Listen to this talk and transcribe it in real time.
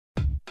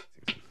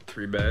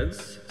3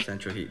 beds,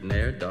 central heat and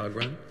air, dog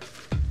run.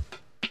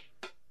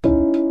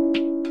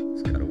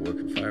 It's got a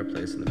working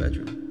fireplace in the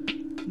bedroom.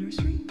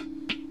 Nursery?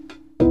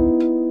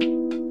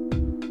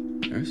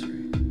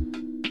 Nursery.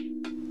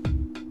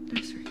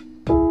 Nursery.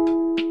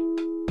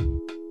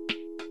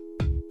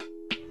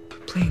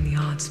 We're playing the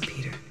odds,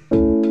 Peter.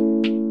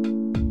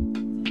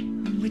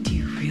 What do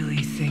you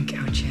really think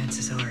our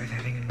chances are of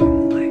having a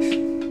normal life?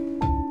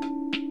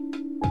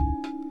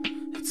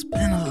 It's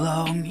been a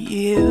long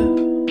year.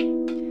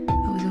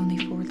 I was only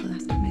 4 the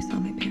last time I saw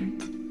my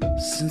parents.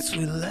 Since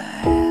we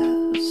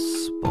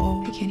last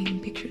spoke. I can't even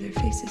picture their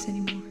faces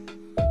anymore.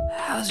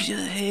 How's your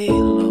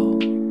halo?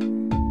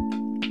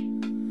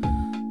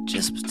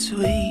 Just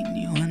between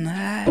you and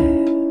I.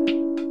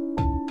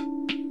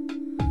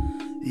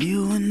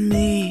 You and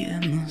me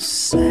and the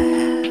satellites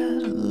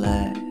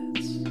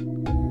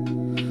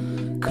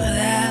could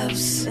have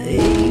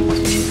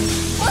saved you.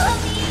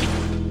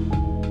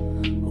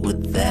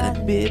 Would that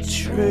have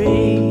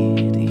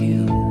betrayed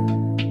you?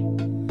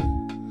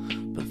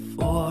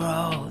 Before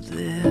all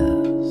this,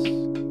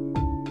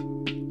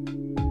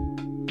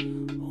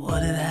 what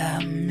did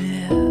I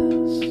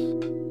miss?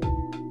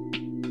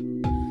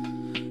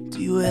 Do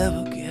you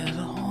ever get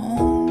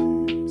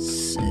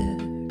homesick?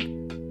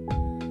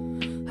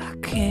 I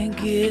can't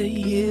get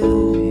you.